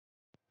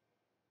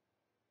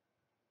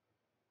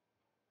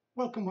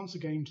Welcome once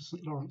again to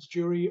St Lawrence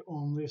Jury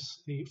on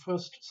this, the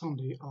first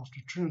Sunday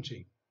after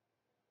Trinity.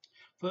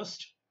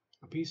 First,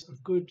 a piece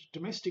of good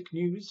domestic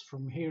news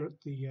from here at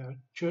the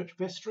church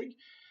vestry.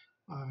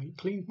 I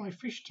cleaned my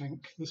fish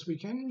tank this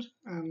weekend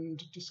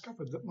and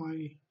discovered that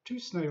my 2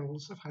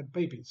 snails have had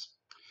babies.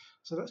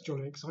 So that's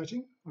jolly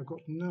exciting. I've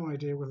got no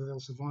idea whether they'll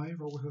survive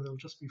or whether they'll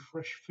just be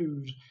fresh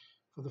food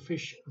for the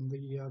fish and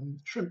the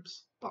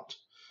shrimps, but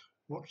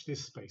watch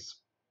this space.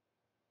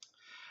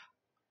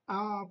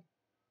 Our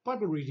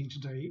Bible reading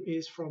today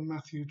is from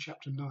Matthew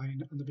chapter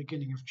 9 and the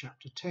beginning of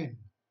chapter 10.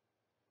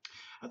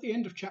 At the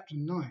end of chapter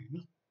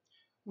 9,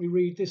 we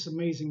read this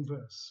amazing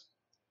verse.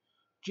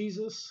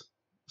 Jesus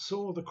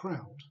saw the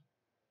crowd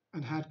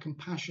and had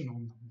compassion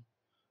on them,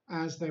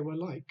 as they were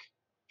like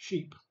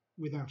sheep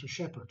without a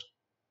shepherd.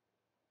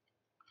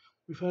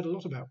 We've heard a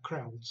lot about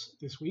crowds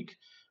this week,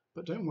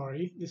 but don't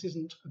worry, this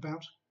isn't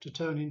about to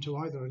turn into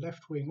either a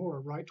left-wing or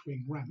a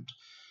right-wing rant,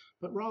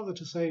 but rather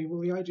to say, well,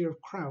 the idea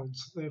of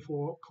crowds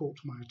therefore caught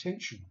my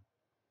attention.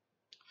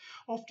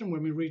 Often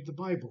when we read the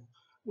Bible,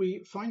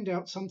 we find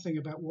out something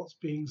about what's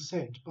being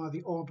said by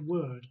the odd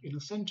word in a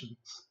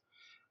sentence.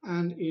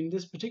 And in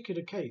this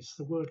particular case,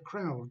 the word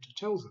crowd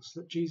tells us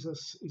that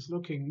Jesus is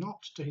looking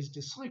not to his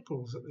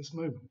disciples at this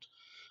moment,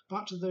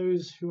 but to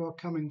those who are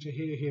coming to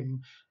hear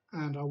him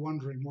and are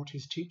wondering what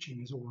his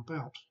teaching is all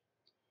about.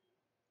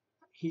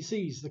 He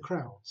sees the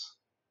crowds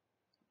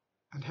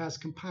and has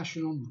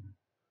compassion on them.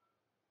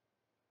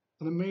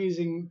 An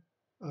amazing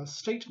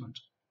statement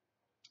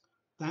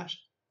that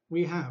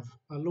we have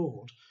a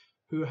Lord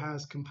who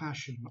has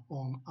compassion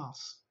on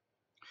us.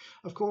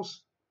 Of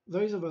course,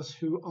 those of us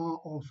who are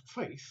of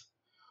faith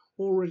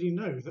already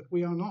know that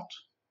we are not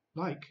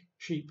like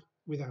sheep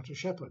without a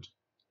shepherd.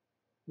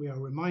 We are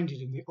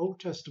reminded in the Old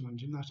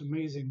Testament in that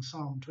amazing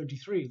Psalm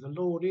 23, the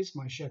Lord is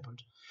my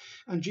shepherd,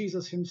 and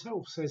Jesus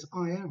himself says,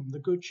 I am the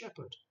good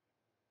shepherd.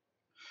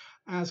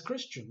 As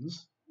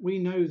Christians, we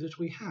know that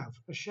we have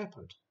a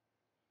shepherd.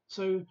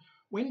 So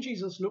when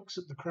Jesus looks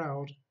at the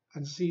crowd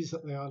and sees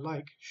that they are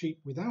like sheep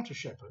without a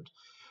shepherd,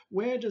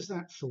 where does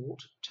that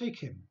thought take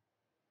him?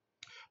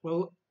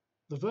 Well,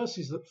 the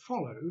verses that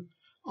follow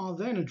are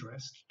then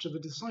addressed to the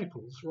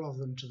disciples rather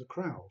than to the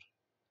crowd.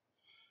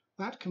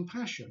 That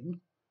compassion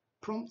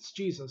prompts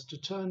Jesus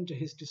to turn to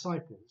his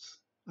disciples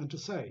and to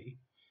say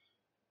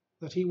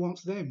that he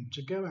wants them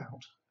to go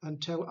out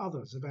and tell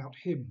others about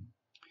him.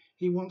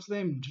 He wants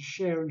them to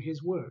share in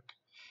his work.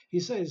 He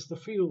says the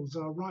fields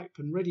are ripe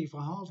and ready for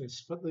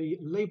harvest, but the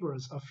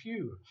labourers are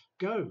few.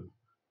 Go,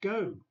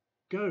 go,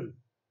 go.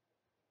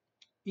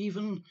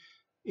 Even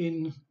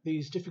in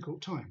these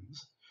difficult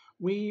times,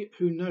 we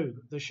who know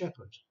the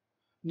shepherd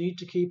need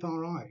to keep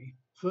our eye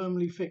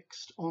firmly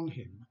fixed on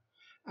him,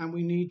 and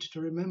we need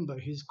to remember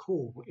his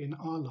call in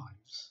our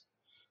lives,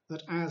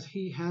 that as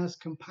he has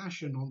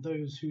compassion on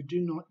those who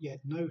do not yet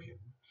know him,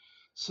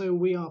 so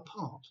we are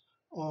part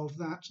of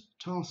that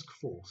task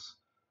force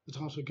that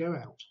are to go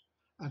out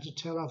and to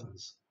tell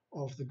others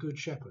of the Good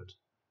Shepherd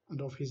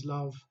and of his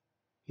love,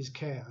 his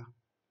care,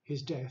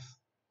 his death,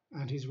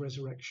 and his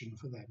resurrection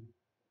for them.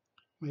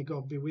 May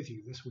God be with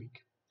you this week.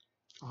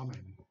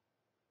 Amen.